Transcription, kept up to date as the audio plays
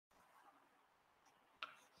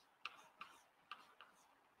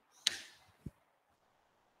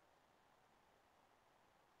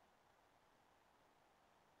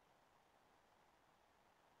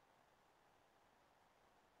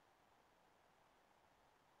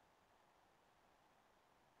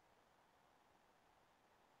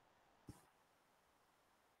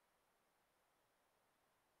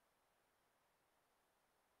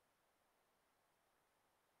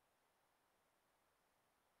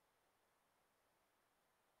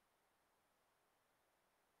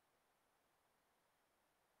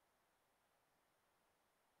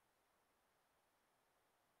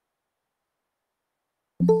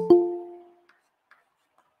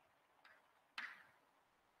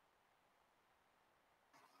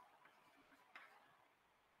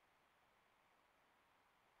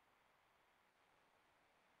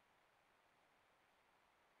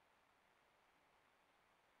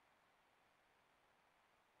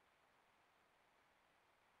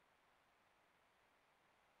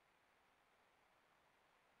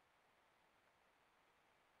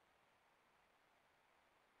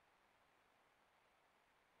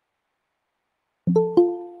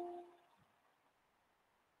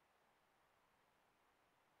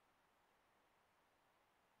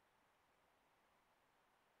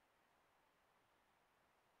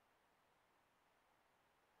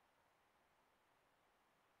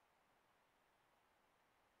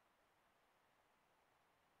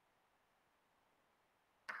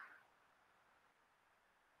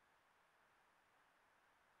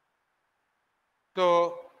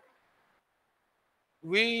So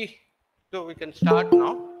we can start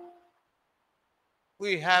now.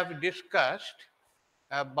 We have discussed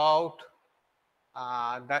about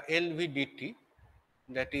the LVDT,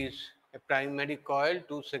 that is a primary coil,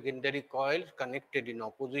 two secondary coils connected in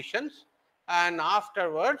oppositions, and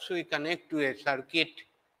afterwards we connect to a circuit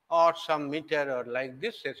or some meter or like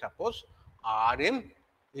this. Say suppose Rm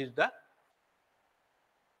is the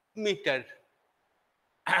meter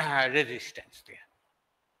resistance there.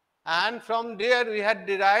 And from there we had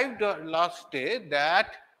derived last day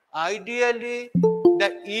that ideally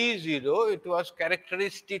the E0, it was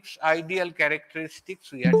characteristics, ideal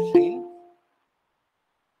characteristics we had seen.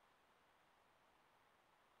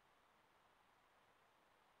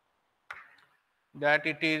 That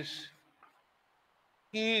it is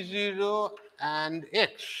E0 and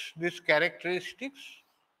X. These characteristics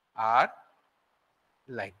are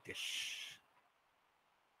like this.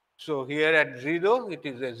 So here at 0, it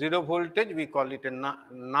is a 0 voltage, we call it a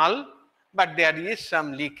null, but there is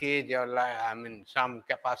some leakage or some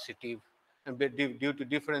capacity due to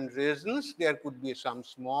different reasons. There could be some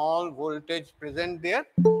small voltage present there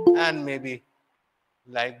and maybe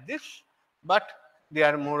like this, but they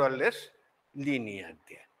are more or less linear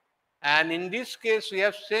there. And in this case, we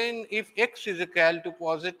have seen if X is equal to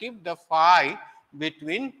positive, the phi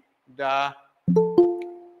between the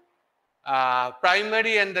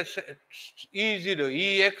primary and the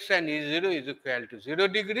E0, Ex and E0 is equal to 0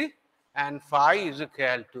 degree and phi is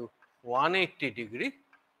equal to 180 degree.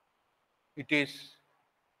 It is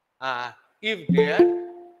if their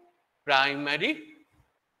primary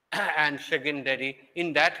and secondary,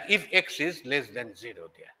 in that if X is less than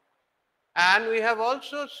 0 there. And we have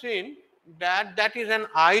also seen that that is an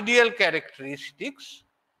ideal characteristics,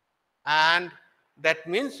 and that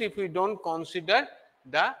means if we don't consider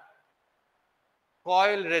the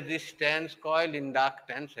coil resistance, coil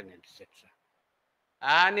inductance, and etc.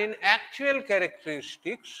 And in actual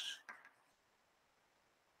characteristics,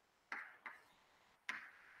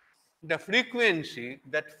 the frequency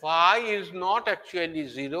that phi is not actually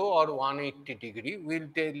 0 or 180 degree. We'll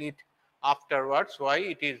tell it afterwards why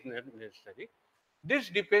it is necessary. This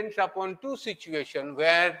depends upon two situations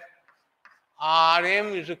where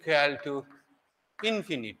Rm is equal to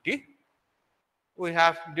infinity. We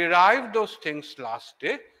have derived those things last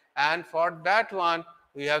day, and for that one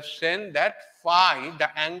we have seen that phi,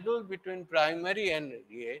 the angle between primary and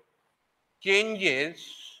relay, changes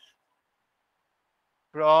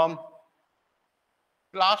from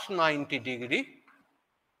plus 90 degree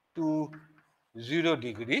to 0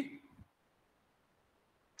 degree.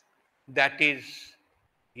 That is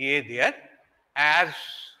A there, as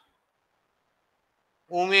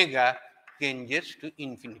omega changes to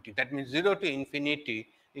infinity. That means 0 to infinity,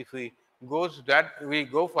 if we go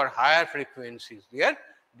for higher frequencies there,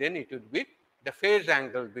 then it would be the phase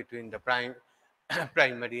angle between the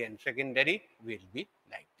primary and secondary will be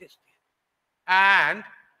like this. And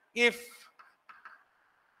if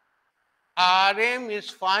Rm is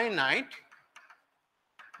finite,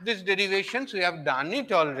 these derivations we have done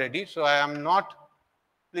it already, so I am not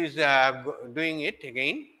doing it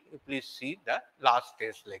again. Please see the last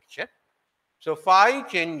test lecture. So phi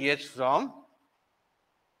changes from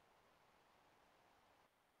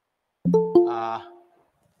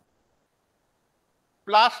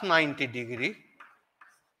plus 90 degree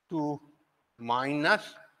to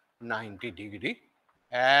minus 90 degree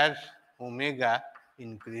as omega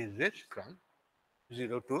increases from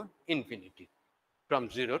 0 to infinity. From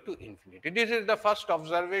 0 to infinity. This is the first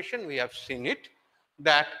observation. We have seen it,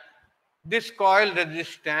 that this coil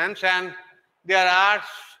resistance, and there are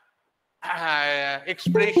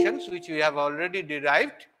expressions which we have already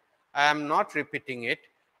derived. I am not repeating it.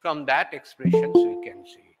 From that expressions we can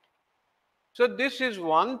see it. So this is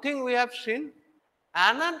one thing we have seen.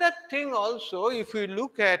 Another thing also, if we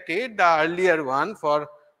look at it, the earlier one for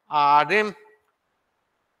Rm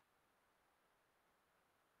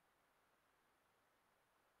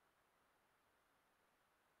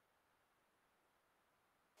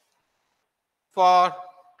for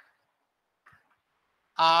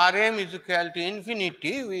Rm is equal to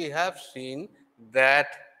infinity, we have seen that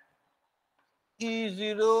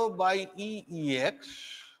E0 by EEx,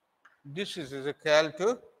 this is equal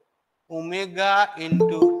to omega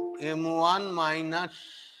into M1 minus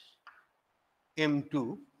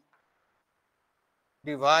M2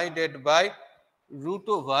 divided by root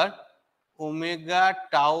over omega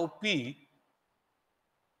tau p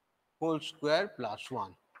whole square plus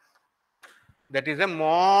 1. That is a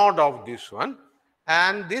mod of this one,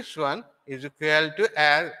 and this one is equal to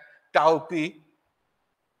as tau p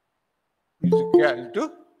is equal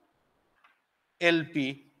to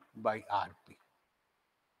Lp by Rp.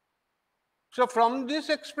 So from this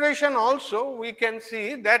expression also we can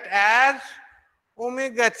see that as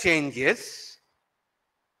omega changes,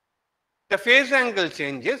 the phase angle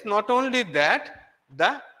changes. Not only that,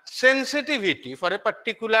 the sensitivity for a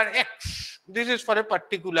particular x, this is for a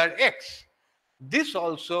particular x, this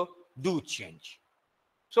also do change.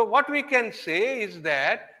 So what we can say is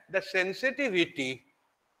that the sensitivity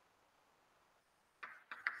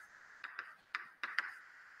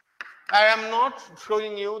I am not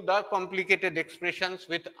showing you the complicated expressions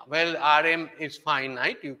with, well, Rm is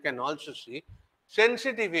finite. You can also see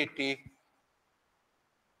sensitivity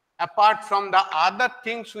apart from the other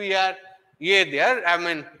things we are there. I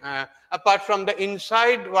mean, apart from the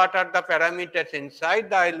inside, what are the parameters inside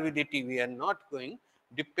the LVDT, we are not going.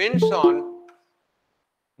 Depends on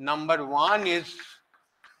number one is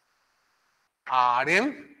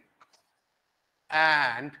Rm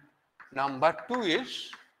and number two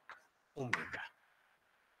is omega.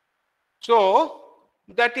 So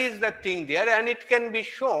that is the thing there, and it can be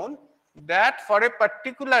shown that for a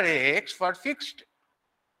particular x, for fixed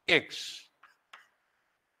x,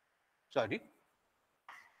 sorry,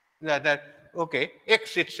 okay,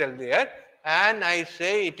 x itself there, and I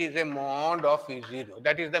say it is a mod of E0,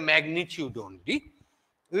 that is the magnitude only.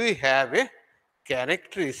 We have a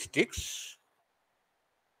characteristics,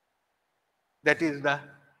 that is the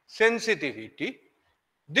sensitivity.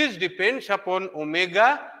 This depends upon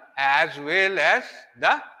omega as well as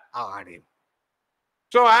the Rm.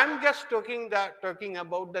 So I am just talking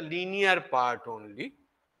about the linear part only.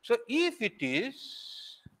 So if it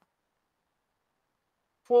is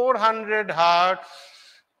 400 hertz,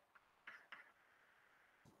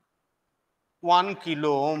 1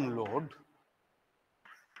 kilo ohm load,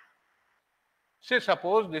 say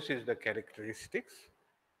suppose this is the characteristics,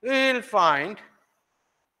 we will find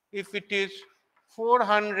if it is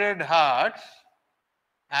 400 hertz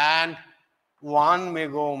and 1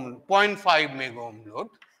 mega ohm, 0.5 mega ohm load,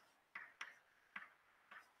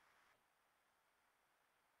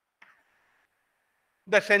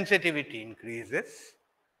 the sensitivity increases.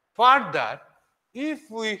 Further,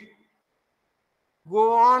 if we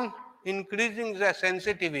go on increasing the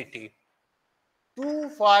sensitivity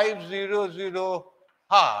 2500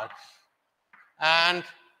 hertz and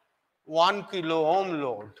 1 kilo ohm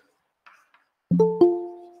load,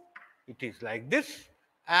 it is like this,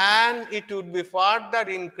 and it would be further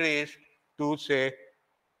increased to say,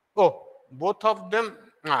 oh, both of them,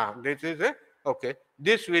 this is a, okay,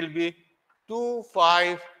 this will be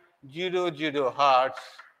 2500 hertz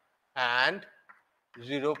and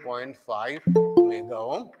 0.5 mega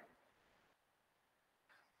ohm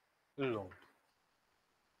load.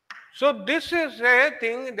 So this is a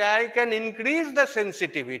thing that I can increase the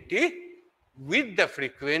sensitivity with the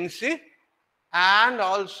frequency, and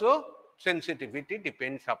also sensitivity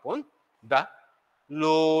depends upon the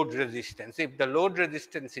load resistance. If the load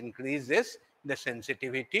resistance increases, the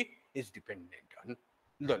sensitivity is dependent on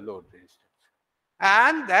the load resistance.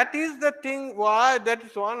 And that is the thing why, that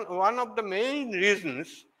is one of the main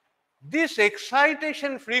reasons this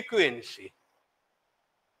excitation frequency,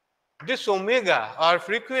 this omega or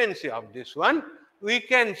frequency of this one, we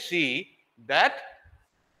can see that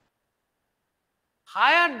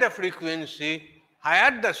higher the frequency,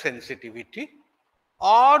 higher the sensitivity,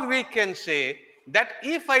 or we can say that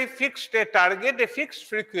if I fixed a target, a fixed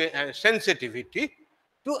sensitivity,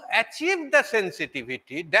 to achieve the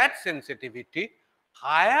sensitivity, that sensitivity,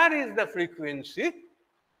 higher is the frequency.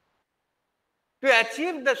 To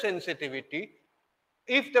achieve the sensitivity,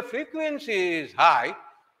 if the frequency is high,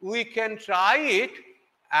 we can try it,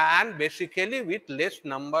 and basically with less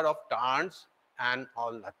number of turns and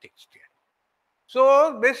all the things there.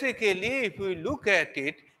 So basically, if we look at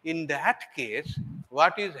it, in that case,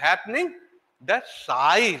 what is happening? The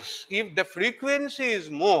size, if the frequency is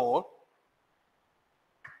more,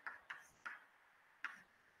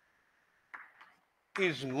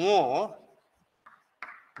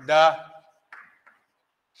 the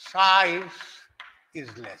size is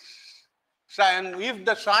less. So, and if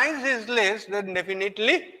the size is less, then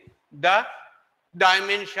definitely the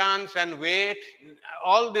dimensions and weight,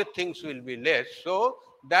 all the things will be less. So,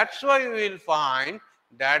 that's why we will find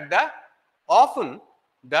that often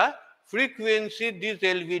the frequency, this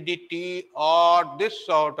LVDT or this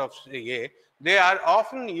sort of CA, they are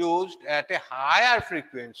often used at a higher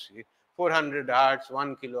frequency, 400 hertz,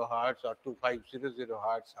 1 kilohertz or 2500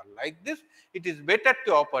 hertz or like this. It is better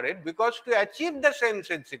to operate because to achieve the same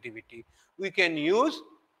sensitivity, we can use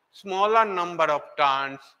smaller number of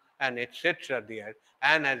turns and etc. there,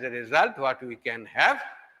 and as a result what we can have,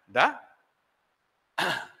 the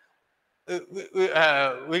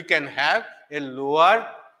we can have a lower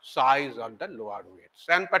size or the lower weights,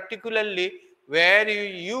 and particularly where you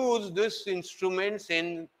use these instruments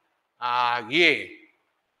in uh,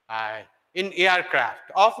 uh, in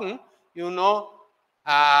aircraft. Often, you know,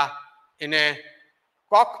 uh, in a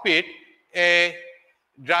cockpit, the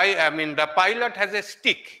pilot has a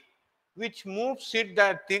stick which moves it,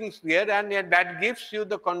 the things there, and that gives you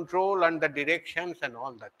the control and the directions and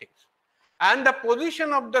all the things. And the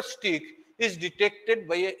position of the stick is detected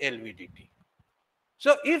by a LVDT.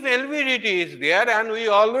 So, if LVDT is there, and we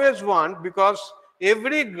always want, because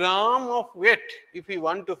every gram of weight, if we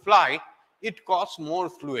want to fly, it costs more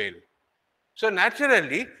fuel. So,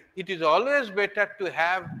 naturally, it is always better to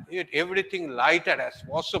have everything lighter as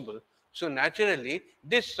possible. So, naturally,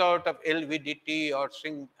 this sort of LVDT or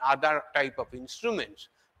other type of instruments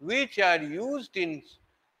which are used in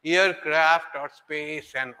aircraft or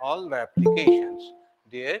space and all the applications,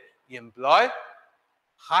 they employ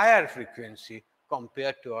higher frequency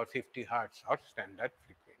compared to our 50 hertz or standard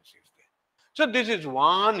frequencies there. So, this is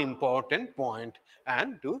one important point,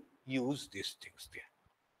 and to use these things there.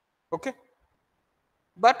 Okay.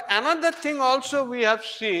 But another thing also we have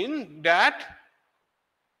seen that,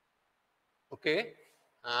 okay,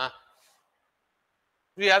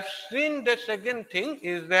 we have seen the second thing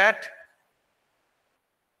is that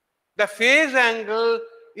the phase angle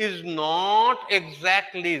is not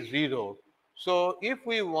exactly 0. So, if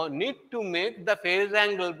we need to make the phase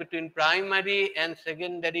angle between primary and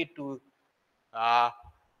secondary to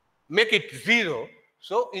make it 0,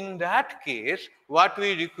 so in that case what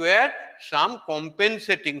we require, some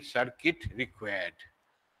compensating circuit required.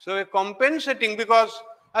 So, a compensating, because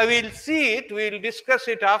I will see it, we will discuss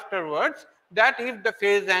it afterwards, that if the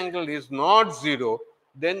phase angle is not 0,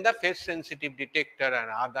 then the phase sensitive detector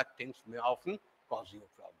and other things may often cause you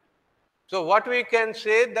problem. So, what we can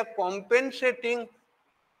say, the compensating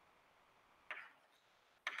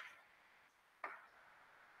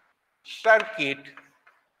circuit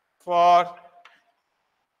for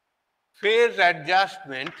phase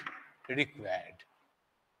adjustment required.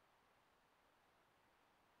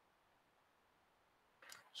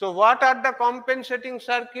 So, what are the compensating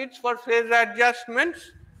circuits for phase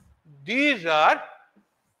adjustments? These are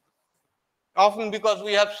often, because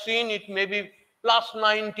we have seen it may be plus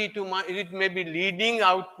 90 to it may be leading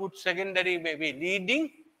output, secondary may be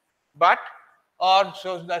leading, but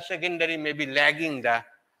also the secondary may be lagging the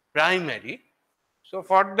primary. So,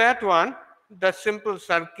 for that one, the simple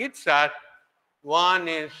circuits are, one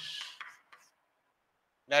is,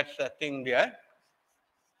 that's the thing there.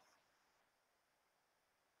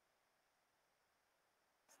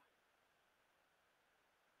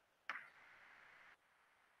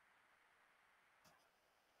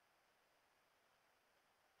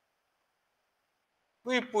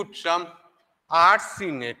 We put some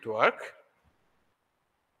RC network,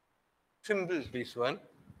 simple this one,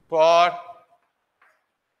 for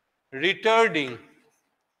retarding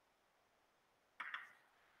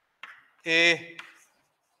a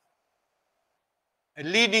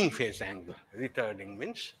leading phase angle. Retarding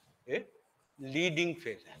means a leading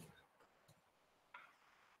phase angle.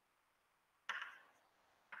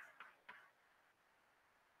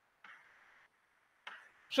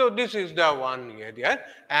 So, this is the one area.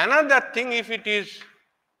 Another thing, if it is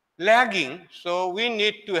lagging, so we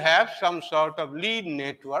need to have some sort of lead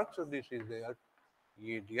network. So, this is the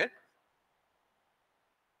area.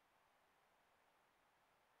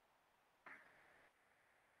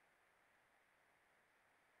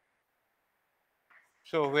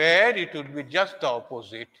 So, where it would be just the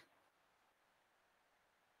opposite.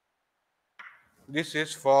 This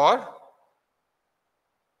is for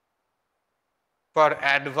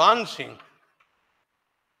advancing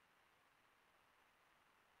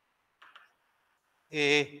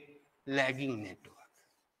a lagging network,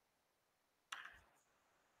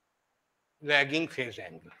 lagging phase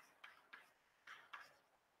angle.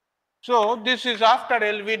 So this is after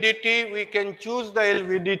LVDT, we can choose the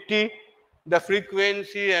LVDT, the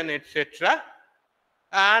frequency and etc.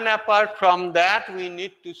 And apart from that, we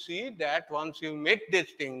need to see that once you make this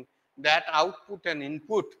thing, that output and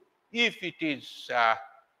input, if it is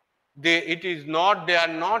they are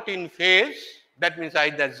not in phase, that means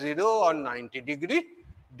either 0 or 90°,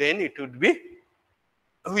 then it would be,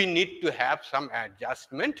 we need to have some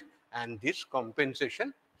adjustment and this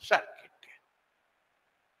compensation circuit.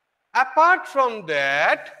 Apart from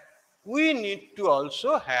that, we need to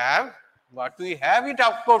also have what we have it,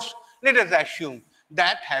 of course, let us assume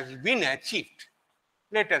that has been achieved.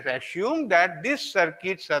 Let us assume that these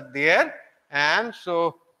circuits are there, and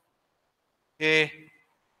so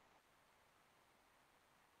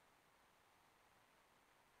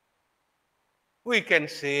we can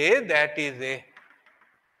say that is a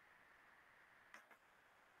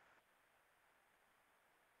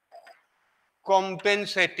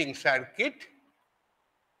compensating circuit.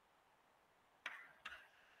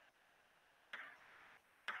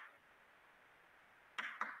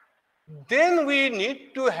 Then we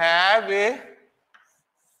need to have a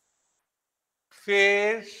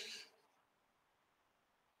phase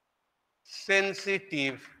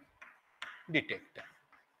sensitive detector.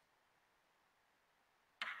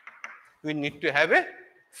 We need to have a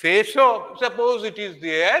phase. So suppose it is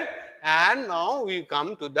there, and now we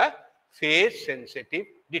come to the phase sensitive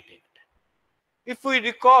detector. If we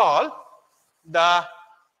recall, the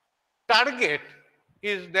target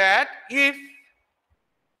is that if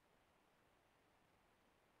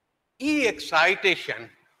E excitation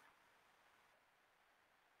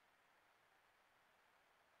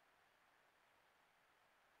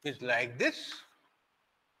is like this,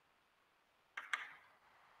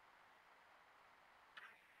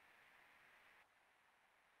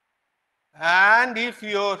 and if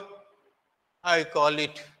your, I call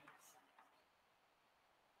it,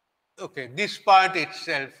 okay, this part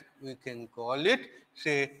itself we can call it,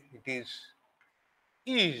 say it is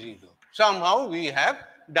E0. Somehow we have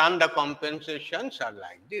done the compensations are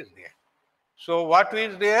like this there. So what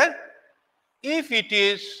is there? If it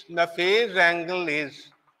is, the phase angle is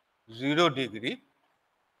 0°,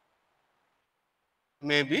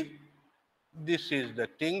 maybe this is the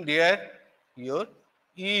thing there, your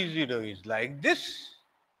E0 is like this.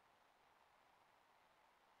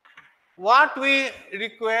 What we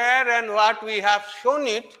require and what we have shown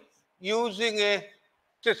it using a,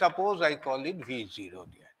 say suppose I call it V0 there.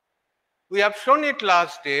 We have shown it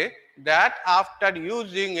last day that after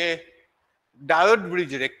using a diode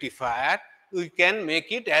bridge rectifier, we can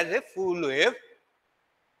make it as a full wave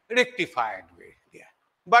rectified way there.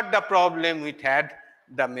 But the problem it had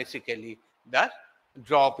basically the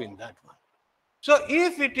drop in that one. So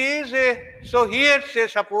if it is a, so here say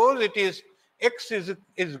suppose it is x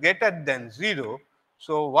is greater than 0.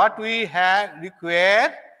 So what we have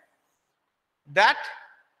require that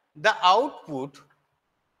the output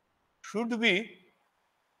should be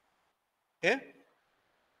a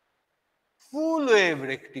full wave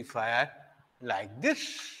rectifier like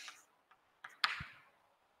this.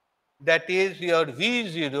 That is your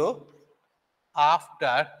V0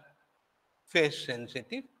 after phase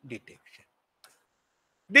sensitive detection.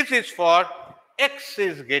 This is for x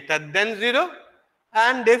is greater than 0,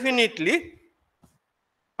 and definitely,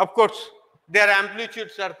 of course, their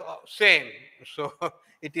amplitudes are same. So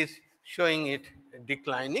it is showing it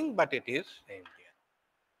declining, but it is same here.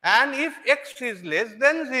 And if x is less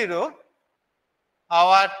than 0,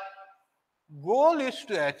 our goal is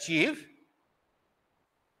to achieve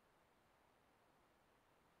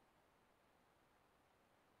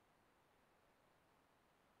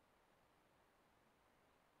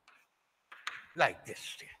like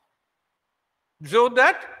this. So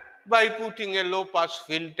that by putting a low pass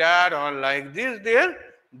filter or like this there,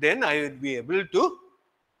 then I would be able to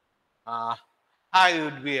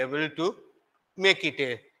make it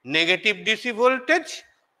a negative DC voltage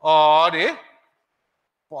or a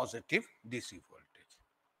positive DC voltage.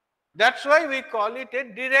 That's why we call it a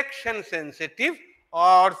direction sensitive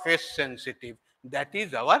or phase sensitive. That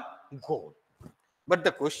is our goal. But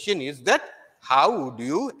the question is that how would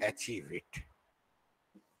you achieve it?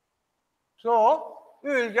 So we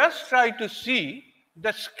will just try to see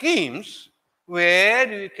the schemes where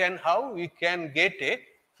we can, how we can get a,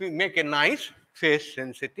 make a nice phase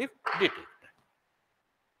sensitive detector.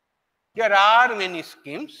 There are many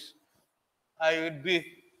schemes. I would be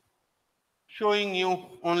showing you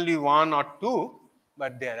only one or two,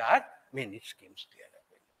 but there are many schemes there.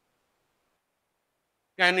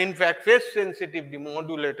 And in fact, phase sensitive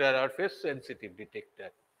demodulator or phase sensitive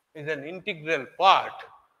detector is an integral part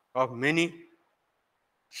of many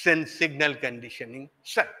sense signal conditioning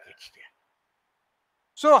circuits there.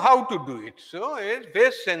 So how to do it? So a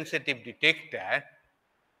phase sensitive detector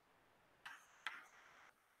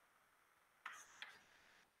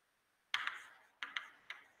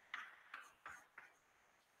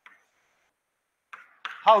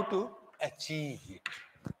how to achieve it.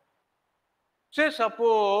 Say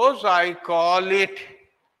suppose I call it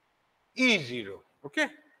E0, okay?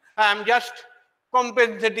 I am just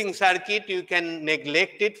compensating circuit, you can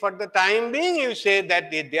neglect it for the time being, you say that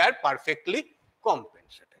they are perfectly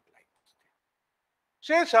compensated like this.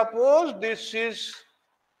 Say suppose this is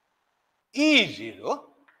E0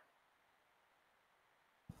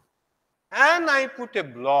 and I put a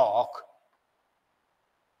block.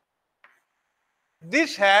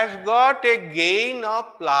 This has got a gain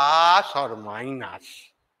of plus or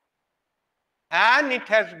minus, and it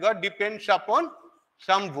has got depends upon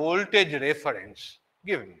some voltage reference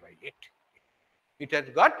given by it. It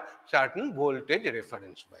has got certain voltage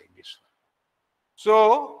reference by this one.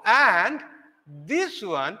 So, and this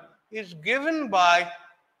one is given by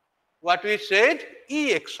what we said,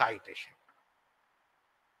 E excitation.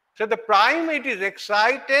 So, the prime it is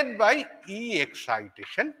excited by E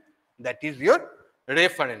excitation, that is your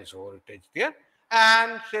reference voltage there.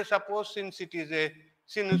 And say suppose since it is a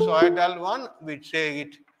sinusoidal one, we say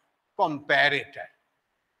it comparator.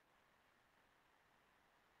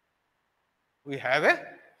 We have a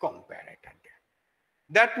comparator there.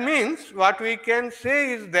 That means what we can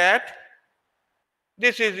say is that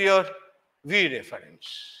this is your V reference.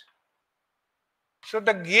 So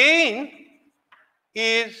the gain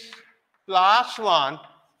is plus 1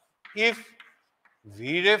 if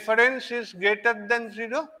V reference is greater than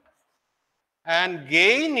 0, and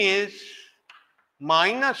gain is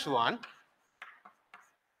minus 1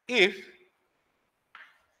 if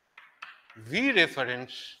V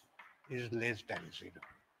reference is less than 0.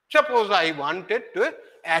 Suppose I wanted to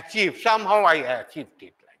achieve, somehow I achieved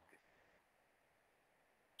it like this.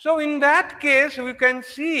 So in that case, we can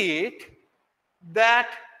see it that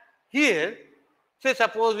here, say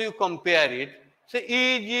suppose you compare it, say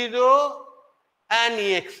E0 and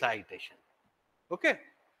E excitation. Okay.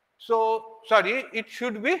 So, sorry, it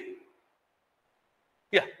should be,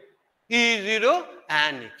 yeah, E0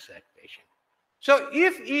 and excitation. So,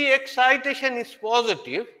 if E excitation is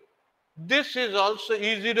positive, this is also,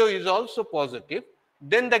 E0 is also positive,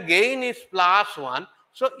 then the gain is plus 1.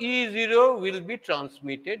 So, E0 will be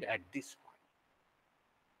transmitted at this point.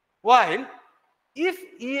 While if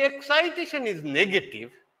E excitation is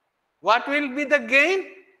negative, what will be the gain?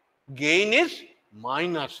 Gain is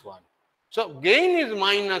minus 1. So, gain is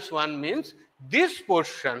minus 1 means this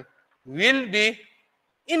portion will be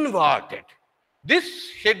inverted. This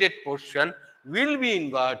shaded portion will be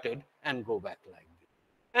inverted and go back like this.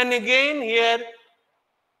 And again here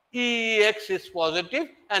Ex is positive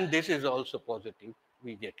and this is also positive.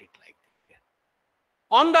 We get it like this.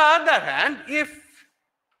 On the other hand, if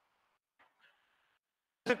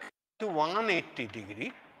to 180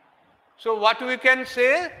 degree, so what we can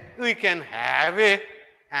say? We can have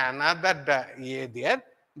another there,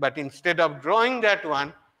 but instead of drawing that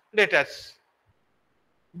one, let us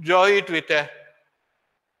draw it with a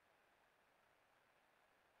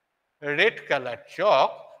red colored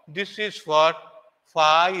chalk. This is for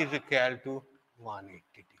phi is equal to 180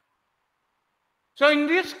 degree. So in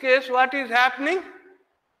this case, what is happening?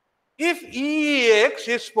 If Ex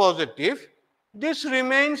is positive, this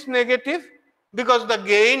remains negative because the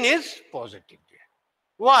gain is positive there.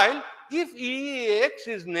 While if Ex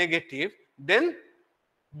is negative, then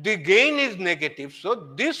the gain is negative,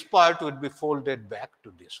 so this part would be folded back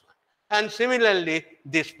to this one. And similarly,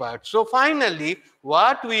 this part. So finally,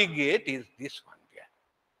 what we get is this one here.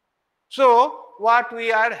 So what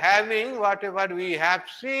we are having, whatever we have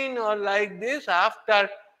seen or like this, after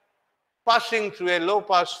passing through a low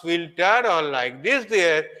pass filter or like this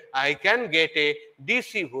there, I can get a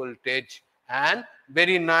DC voltage and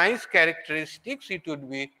very nice characteristics it would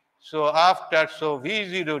be. So after, so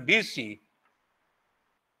V0 DC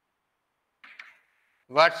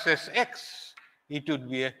versus X, it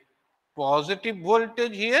would be a positive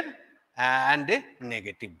voltage here and a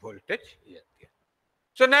negative voltage here.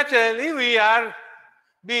 So naturally, we are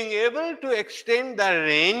being able to extend the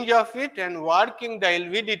range of it and working the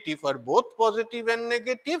LVDT for both positive and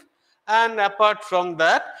negative, and apart from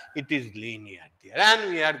that, it is linear there,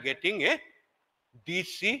 and we are getting a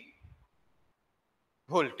DC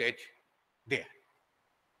voltage there.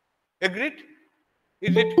 Agreed?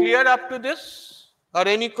 Is it clear up to this? Or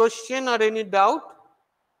any question or any doubt?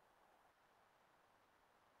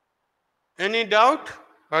 Any doubt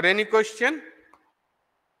or any question?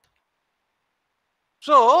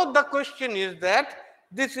 So the question is that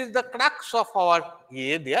this is the crux of our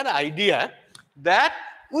their idea that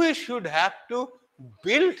we should have to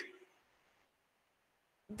build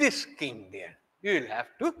this scheme there. We will have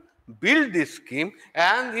to build this scheme,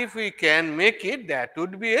 and if we can make it, that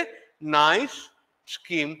would be a nice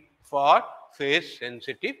scheme for phase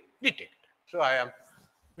sensitive detector. So I am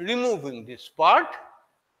removing this part.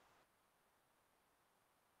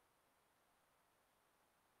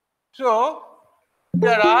 So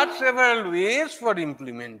there are several ways for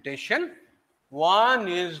implementation. One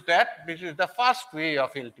is that this is the first way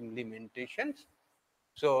of implementation.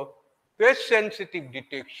 So phase sensitive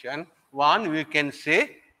detection, one we can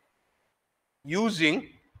say using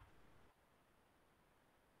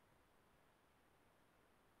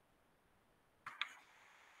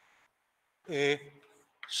a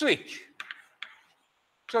switch.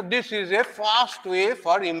 So this is a fast way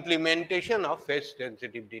for implementation of phase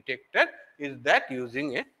sensitive detector, is that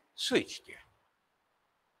using a switch there.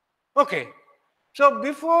 Okay. So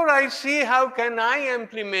before I see how can I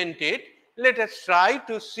implement it, let us try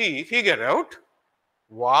to figure out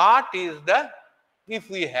what is the, if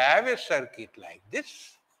we have a circuit like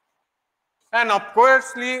this. And of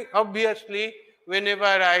course, obviously, whenever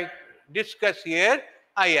I discuss here,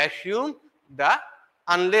 I assume the,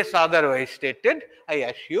 unless otherwise stated,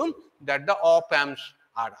 I assume that the op amps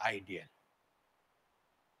are ideal.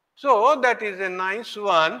 So that is a nice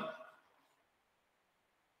one.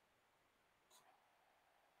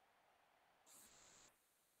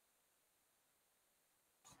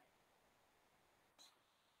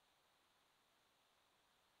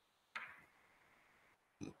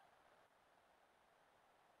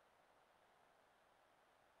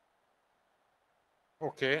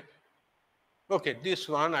 Okay. Okay, this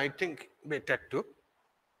one I think better to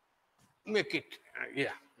make it,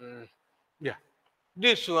 yeah.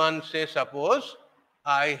 This one, say suppose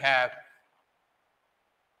I have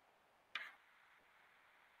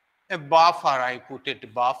a buffer, I put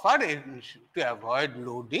it buffer to avoid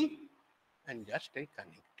loading, and just I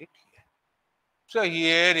connect it here. So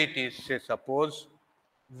here it is, say suppose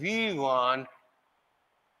V1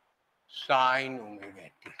 sine omega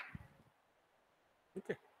t.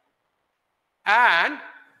 Okay. And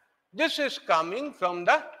this is coming from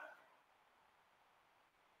the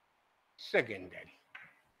secondary.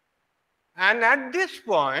 And at this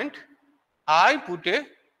point, I put a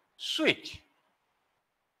switch.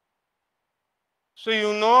 So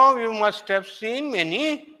you must have seen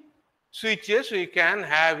many switches. We can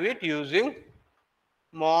have it using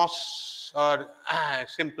MOS or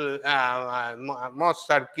simple MOS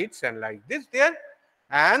circuits and like this there,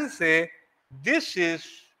 and say this is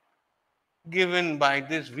given by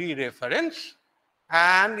this V reference,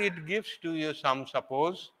 and it gives to you some,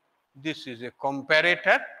 suppose this is a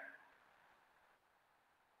comparator,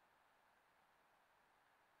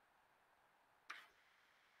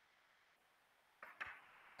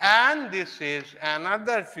 and this is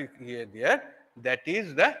another here there, that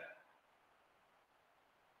is the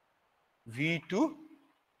V2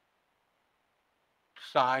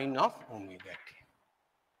 sine of omega t.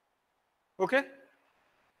 Okay?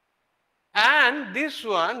 And this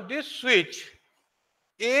one, this switch,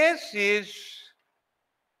 S is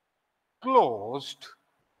closed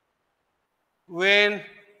when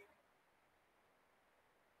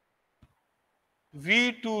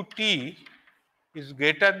V2t is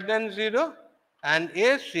greater than 0 and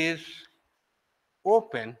S is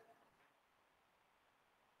open.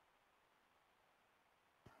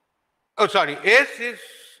 Oh, sorry, S is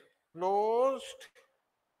closed.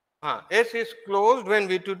 S is closed when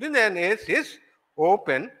V2t, then S is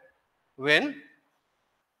open when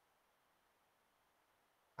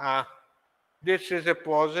this is a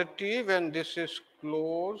positive and this is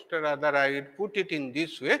closed. Rather, I will put it in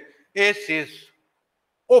this way. S is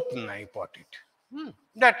open, I put it.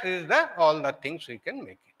 That is all the things we can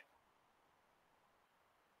make it.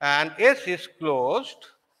 And S is closed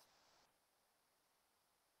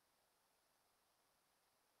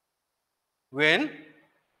when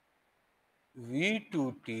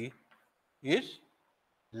V2t is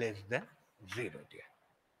less than 0 there.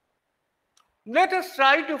 Let us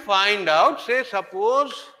try to find out, say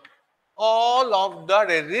suppose all of the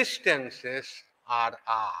resistances are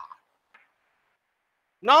R.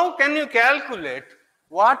 Now can you calculate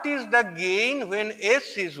what is the gain when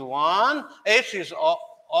S is 1, S is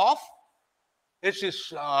off, S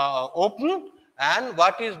is open, and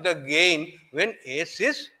what is the gain when S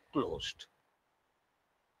is closed?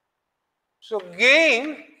 So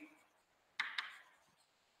gain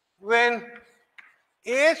when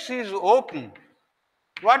S is open,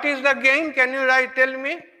 what is the gain? Can you tell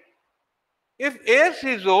me? If S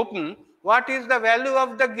is open, what is the value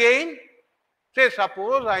of the gain? Say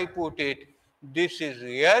suppose I put it, this is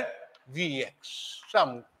here Vx,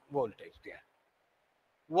 some voltage there.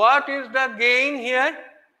 What is the gain here?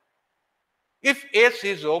 If S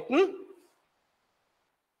is open,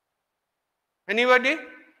 anybody?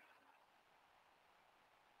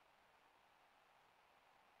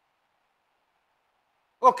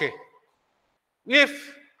 Okay.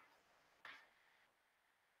 If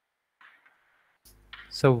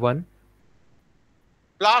So 1.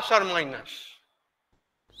 plus or minus,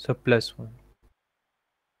 So plus 1.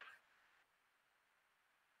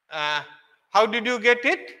 how did you get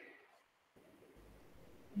it?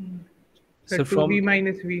 So So 2b from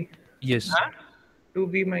minus v. yes. Huh?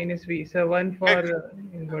 2b minus v. So 1 for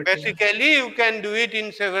inverting. Basically, you can do it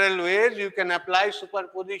in several ways. You can apply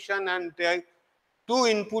superposition and two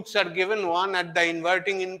inputs are given, one at the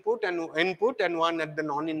inverting input and one at the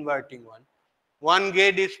non-inverting one. One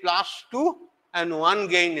gain is plus 2 and one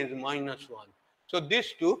gain is minus 1. So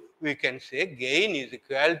these two we can say gain is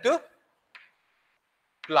equal to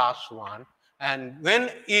plus 1, and when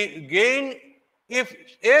gain, if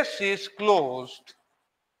S is closed,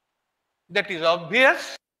 that is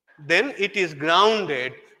obvious, then it is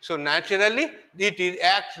grounded. So naturally it is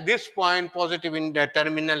at this point positive in the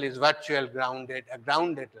terminal is virtual grounded,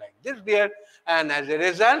 grounded like this there, and as a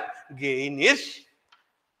result gain is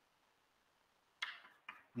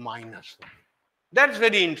minus 1. That's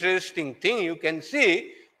very interesting thing. You can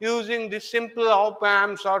see using the simple op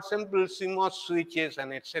amps or simple CMOS switches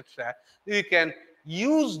and etc. We can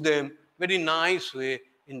use them very nice way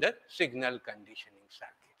in the signal conditioning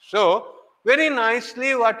circuit. So very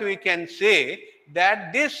nicely what we can say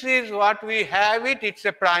that this is what we have it. It's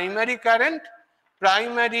a primary current,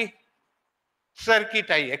 primary circuit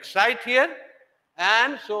I excite here,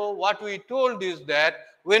 and so what we told is that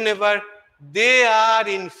whenever they are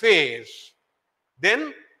in phase,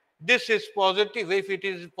 then this is positive. If it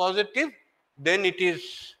is positive, then it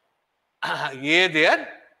is A there.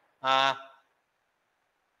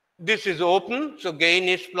 This is open, so gain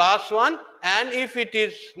is plus 1. And if it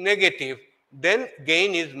is negative, then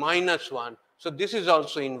gain is minus 1. So this is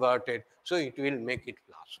also inverted, so it will make it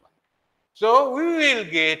plus 1. So we will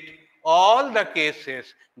get all the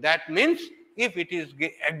cases. That means if it is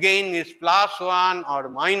gain is plus 1 or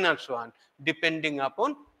minus 1, depending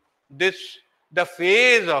upon this the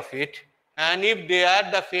phase of it, and if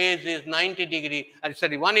the phase is 90 degree,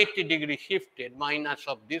 180 degree shifted minus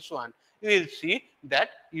of this one, you will see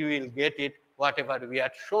that you will get it whatever we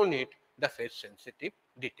had shown it, the phase sensitive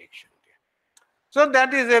detection there. So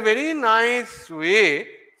that is a very nice way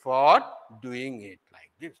for doing it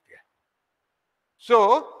like this there.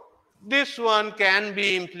 So this one can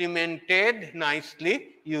be implemented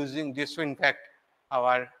nicely using this. In fact,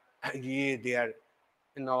 our there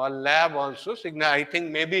in our lab also signal. I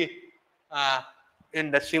think maybe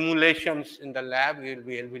in the simulations in the lab you will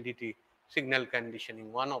be able to signal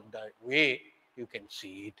conditioning. One of the way you can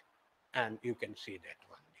see it, and you can see that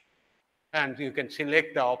one. And you can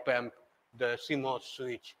select the op amp, the CMOS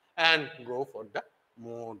switch, and go for the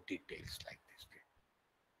more details like this.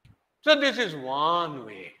 So this is one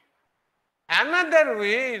way. Another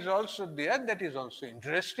way is also there that is also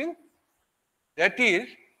interesting. That is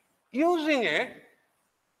using a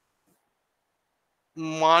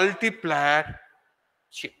multiplier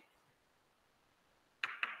chip.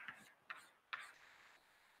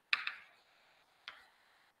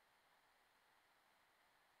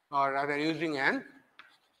 Or rather using an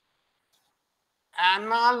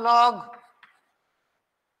analog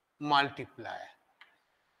multiplier.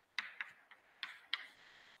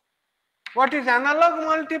 What is analog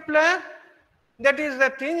multiplier? That is the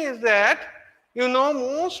thing is that, you know,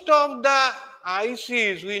 most of the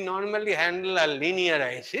ICs we normally handle are linear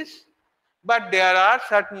ICs, but there are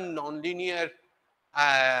certain nonlinear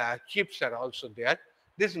chips are also there.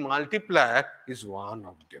 This multiplier is one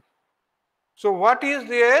of them. So what is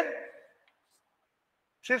there?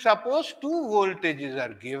 Say suppose two voltages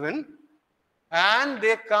are given and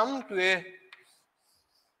they come to a,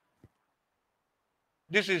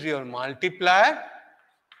 this is your multiplier,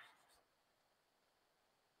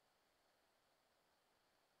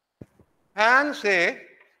 and say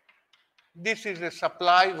this is a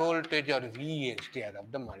supply voltage or Vx there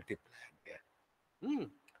of the multiplier there.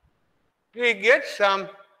 We get some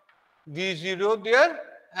V0 there,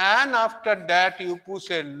 and after that you push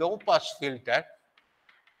a low pass filter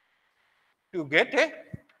to get a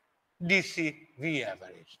DC V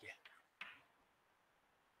average there.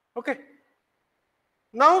 Okay.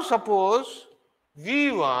 Now suppose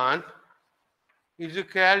V1 is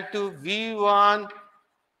equal to V1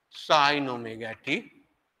 sine omega t,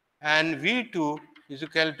 and V2 is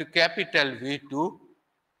equal to capital V2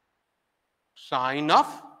 sine of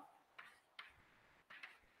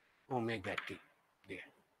omega t there.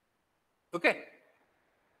 Okay.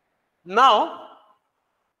 Now,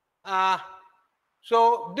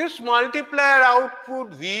 so this multiplier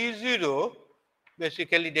output V0,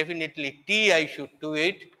 basically definitely T I should do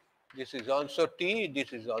it, this is also T,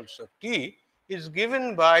 this is also T, is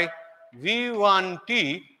given by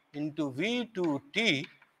V1T into V2T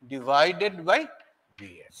divided by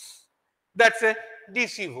Vs. That's a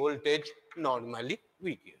DC voltage normally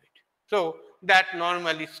we give it. So that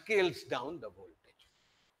normally scales down the voltage.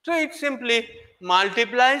 So it simply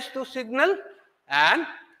multiplies to signal and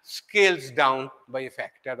scales down by a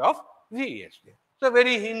factor of Vs there. So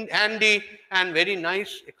very handy and very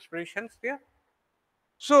nice expressions there.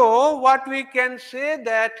 So what we can say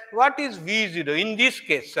that what is V0 in this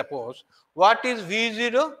case, suppose what is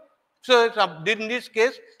V0? So in this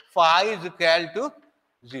case phi is equal to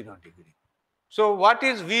 0 degree. So what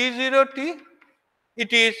is V0t?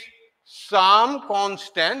 It is some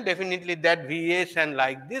constant, definitely that Vs and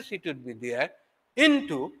like this it would be there,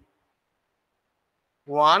 into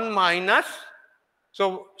 1 minus,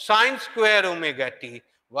 so sine square omega t,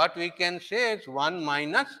 what we can say is 1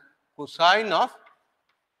 minus cosine of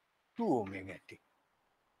 2 omega t.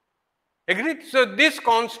 Agreed? So this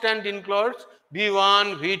constant includes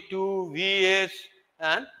V1, V2, Vs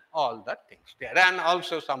and all the things there, and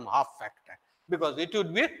also some half factor, because it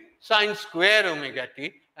would be sine square omega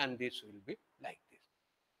t and this will be like this.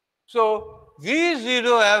 So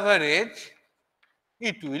V0 average,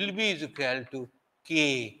 it will be is equal to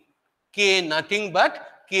K. K nothing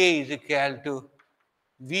but K is equal to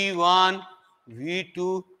V1,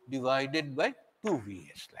 V2 divided by 2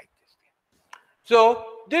 Vs like this. So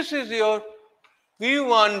this is your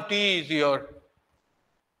V1T is your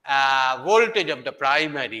voltage of the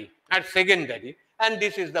primary and secondary, and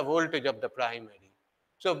this is the voltage of the primary.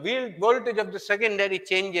 So voltage of the secondary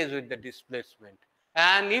changes with the displacement,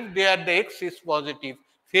 and if there the x is positive,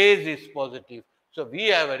 phase is positive, so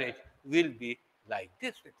V average will be like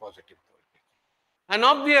this, a positive voltage. And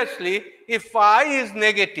obviously, if phi is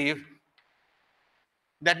negative,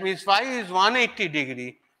 that means phi is 180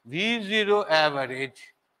 degree, V0 average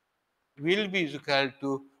will be equal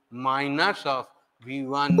to minus of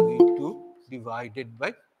V1, V2 divided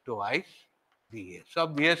by twice Vs. So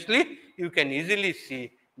obviously, you can easily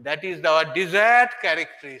see that is our desired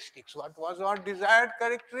characteristics. What was our desired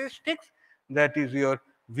characteristics? That is your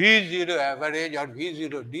V0 average or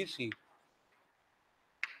V0 DC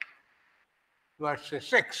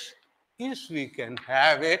versus X. Is we can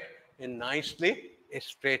have it in nicely a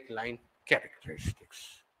straight line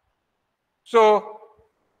characteristics. So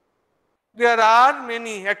there are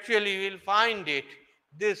many, actually we will find it,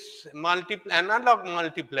 this analog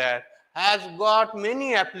multiplier has got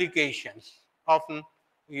many applications often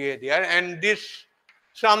here there, and this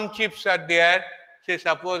some chips are there, say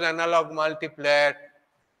suppose analog multiplier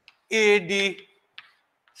AD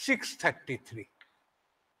 633.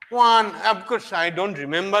 One, of course I don't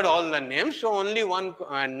remember all the names, so only one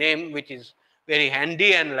name which is very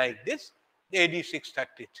handy and like this, AD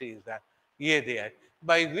 633 is the here there,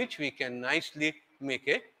 by which we can nicely make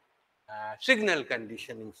a signal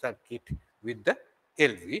conditioning circuit with the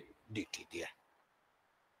LVDT there.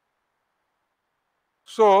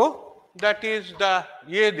 So that is the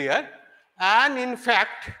here there, and in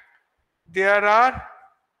fact there are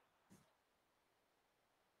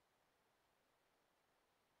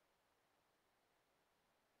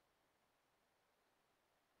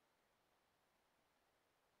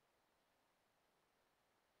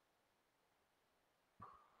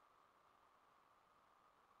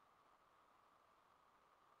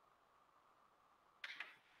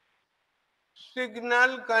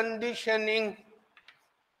signal conditioning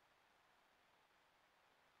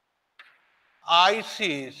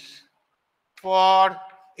ICs for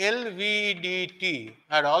LVDT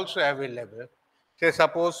are also available. Say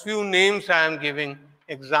suppose few names I am giving,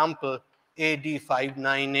 example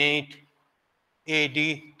AD598,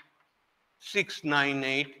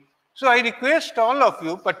 AD698. So I request all of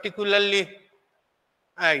you, particularly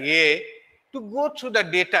A, to go through the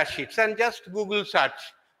data sheets and just Google search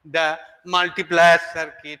the multiplier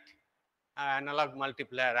circuit, analog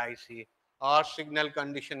multiplier IC or signal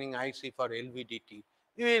conditioning IC for LVDT.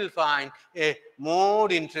 You will find a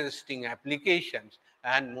more interesting applications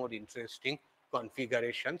and more interesting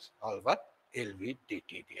configurations over LVDT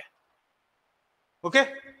there.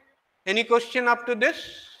 Okay? Any question up to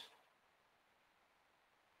this?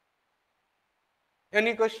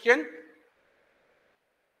 Any question?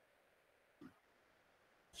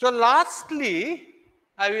 So lastly,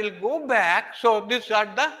 I will go back. So these are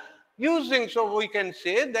the using. So we can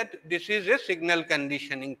say that this is a signal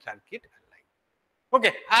conditioning circuit.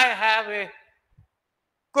 Okay, I have a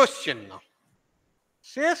question now.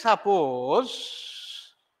 Say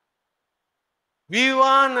suppose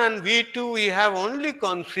V1 and V2 we have only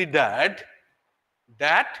considered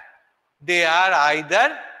that they are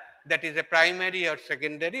either, that is a primary or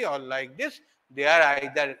secondary, or like this, they are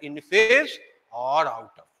either in phase or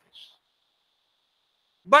out of phase.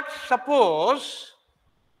 But suppose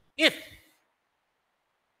if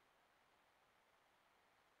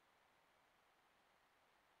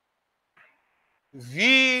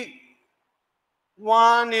V1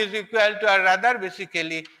 is equal to, or rather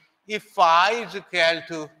basically if phi is equal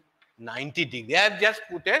to 90 degree, I have just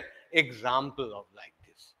put an example of like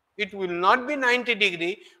this. It will not be 90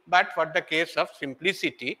 degree, but for the case of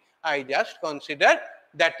simplicity, I just consider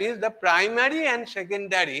that is the primary and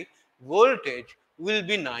secondary voltage will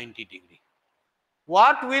be 90 degree.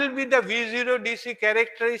 What will be the V0 DC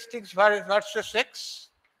characteristics versus X?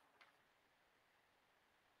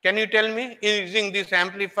 Can you tell me using this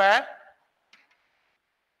amplifier?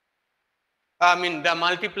 I mean the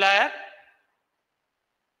multiplier.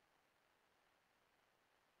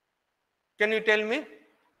 Can you tell me?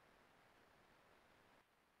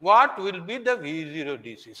 What will be the V0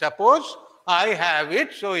 DC? Suppose I have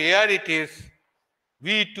it, so here it is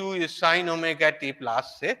V2 is sine omega t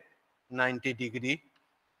plus say 90 degree,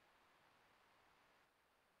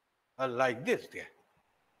 or like this there.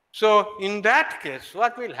 So in that case,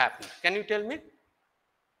 what will happen? Can you tell me?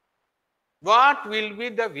 What will be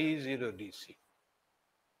the V0 DC?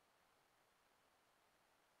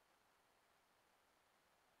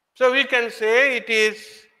 So we can say it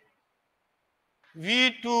is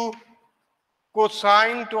V2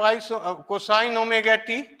 cosine cosine omega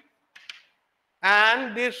t,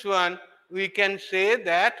 and this one we can say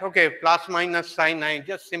that, okay, plus minus sine, I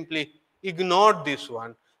just simply ignored this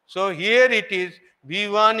one. So here it is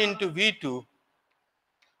V1 into V2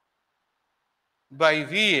 by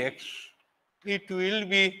Vx. It will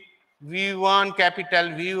be V1 capital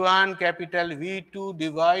V2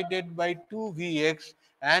 divided by 2 Vx,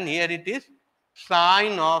 and here it is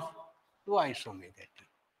sine of twice omega t.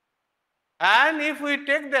 And if we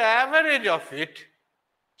take the average of it,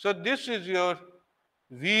 so this is your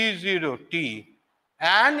V0t,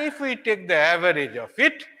 and if we take the average of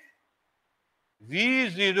it,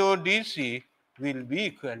 V0 DC will be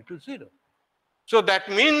equal to 0. So that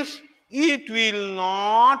means it will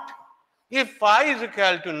not, if phi is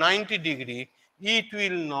equal to 90 degree, it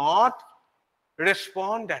will not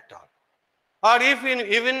respond at all. Or if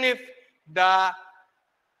even if the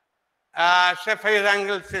say phase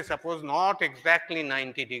angle, say suppose not exactly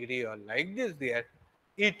 90 degree or like this there,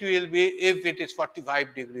 it will be, if it is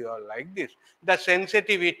 45 degree or like this, the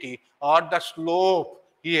sensitivity or the slope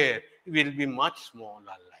here will be much smaller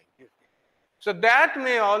like this. So that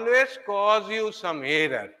may always cause you some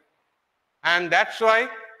error, and that's why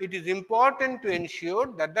it is important to ensure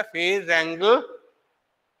that the phase angle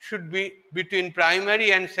should be between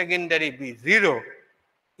primary and secondary be 0.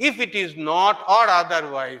 If it is not, or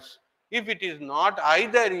otherwise, if it is not,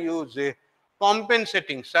 either use a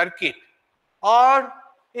compensating circuit or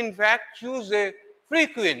in fact choose a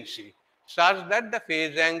frequency such that the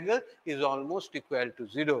phase angle is almost equal to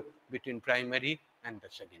 0 between primary and the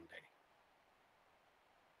secondary.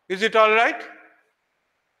 Is it all right?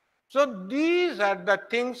 So these are the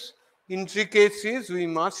things, intricacies we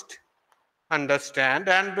must understand,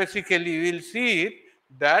 and basically we will see it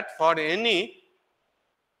that for any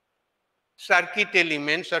circuit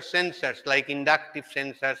elements or sensors like inductive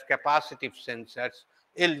sensors, capacitive sensors,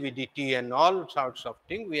 LVDT and all sorts of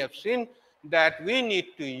things, we have seen that we need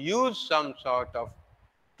to use some sort of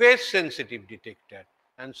phase sensitive detector.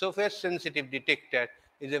 And so phase sensitive detector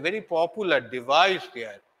is a very popular device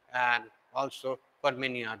here, and also for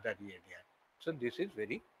many other areas. So this is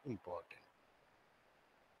very important.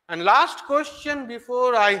 And last question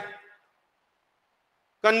before I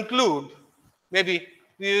conclude, maybe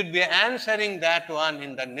we would be answering that one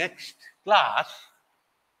in the next class.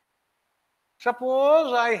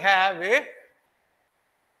 Suppose I have a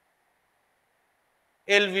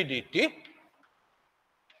LVDT,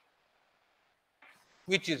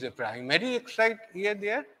 which is a primary excite here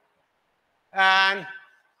there, and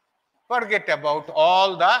forget about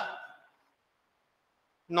all the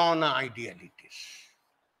non-idealities.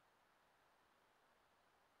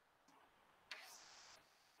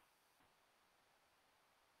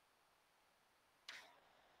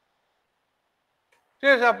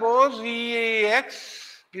 Say suppose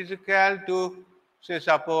Ex is equal to, say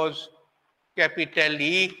suppose capital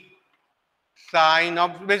E sine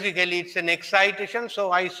of, basically it's an excitation,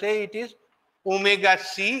 so I say it is omega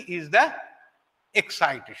c is the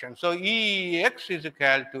excitation. So Ex is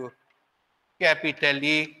equal to capital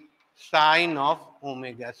E sine of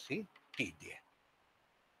omega c t there.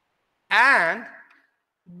 And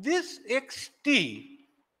this xt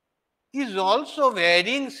is also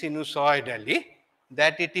varying sinusoidally,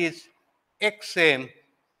 that it is xm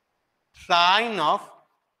sine of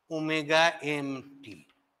omega mt.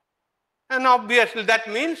 And obviously that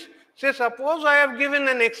means, say suppose I have given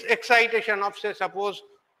an excitation of, say suppose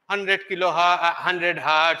 100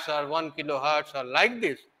 hertz or 1 kilohertz or like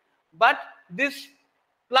this, but this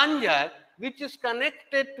plunger which is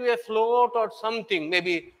connected to a float or something,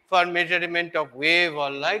 maybe for measurement of wave or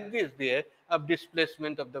like this there, of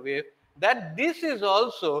displacement of the wave, that this is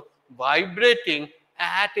also vibrating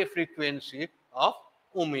at a frequency of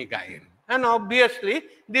omega m. And obviously,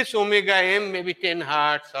 this omega m may be 10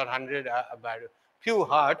 hertz or 100, about few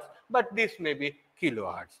hertz, but this may be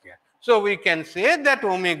kilohertz there. So we can say that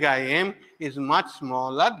omega m is much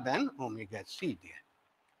smaller than omega c there.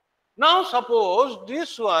 Now suppose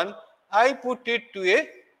this one I put it to a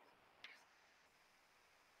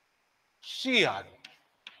CR.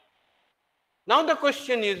 Now the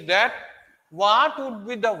question is that what would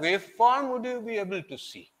be the waveform would you be able to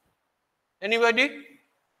see? Anybody?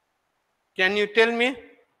 Can you tell me?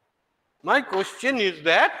 My question is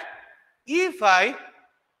that if I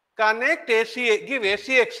connect AC, give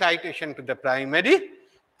AC excitation to the primary,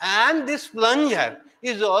 and this plunger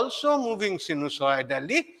is also moving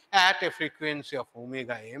sinusoidally at a frequency of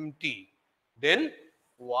omega mt, then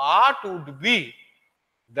what would be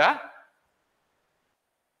the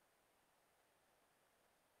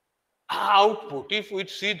output, if we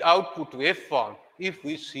see the output waveform, if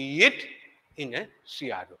we see it in a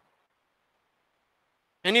CRO?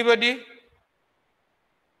 Anybody?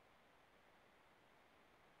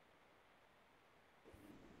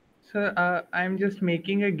 So I'm just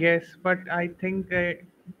making a guess, but I think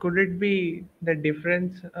could it be the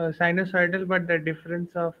difference sinusoidal, but the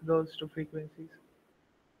difference of those two frequencies?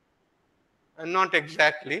 Not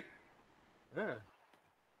exactly.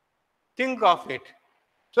 Think of it.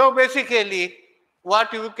 So basically,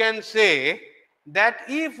 what you can say that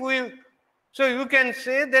if we, so you can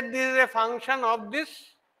say that this is a function of this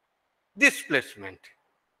displacement.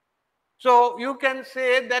 So you can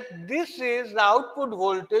say that this is the output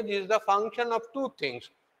voltage is the function of two things.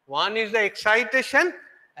 One is the excitation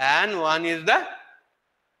and one is the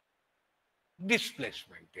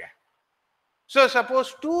displacement. Yeah. So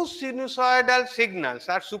suppose two sinusoidal signals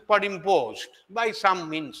are superimposed by some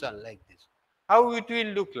means or like this. How it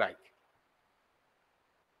will look like?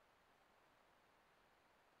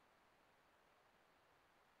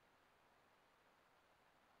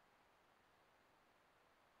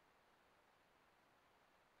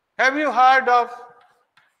 Have you heard of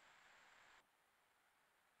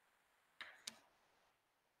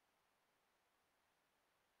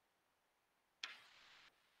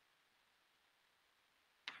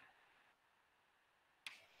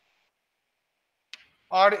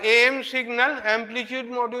or AM signal, amplitude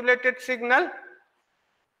modulated signal?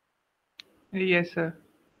 Yes, sir.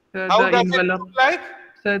 So How the does it look envelope, like?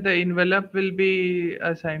 sir, the envelope will be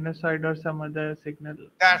a sinusoid or some other signal.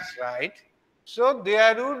 That's right. So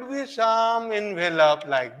there would be some envelope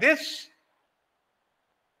like this,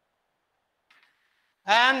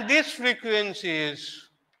 and this frequency is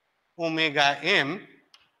omega m,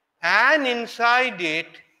 and inside it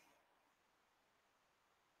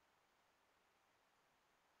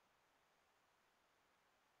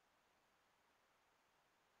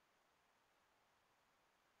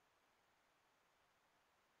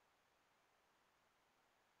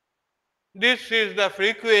this is the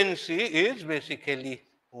frequency is basically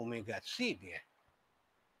omega c there.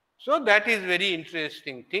 So that is very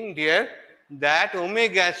interesting thing there, that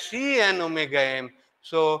omega c and omega m.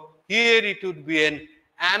 So here it would be an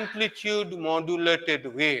amplitude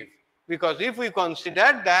modulated wave, because if we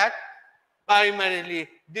consider that primarily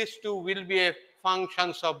these two will be a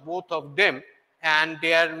functions of both of them, and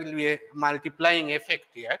there will be a multiplying effect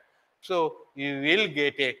here. So you will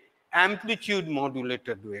get a amplitude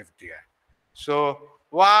modulated wave there. So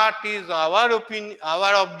what is our opinion,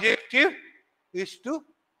 our objective is to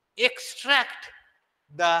extract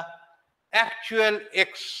the actual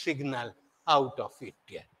X signal out of it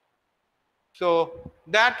here. So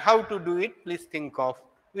that how to do it, please think of,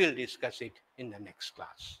 we'll discuss it in the next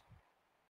class.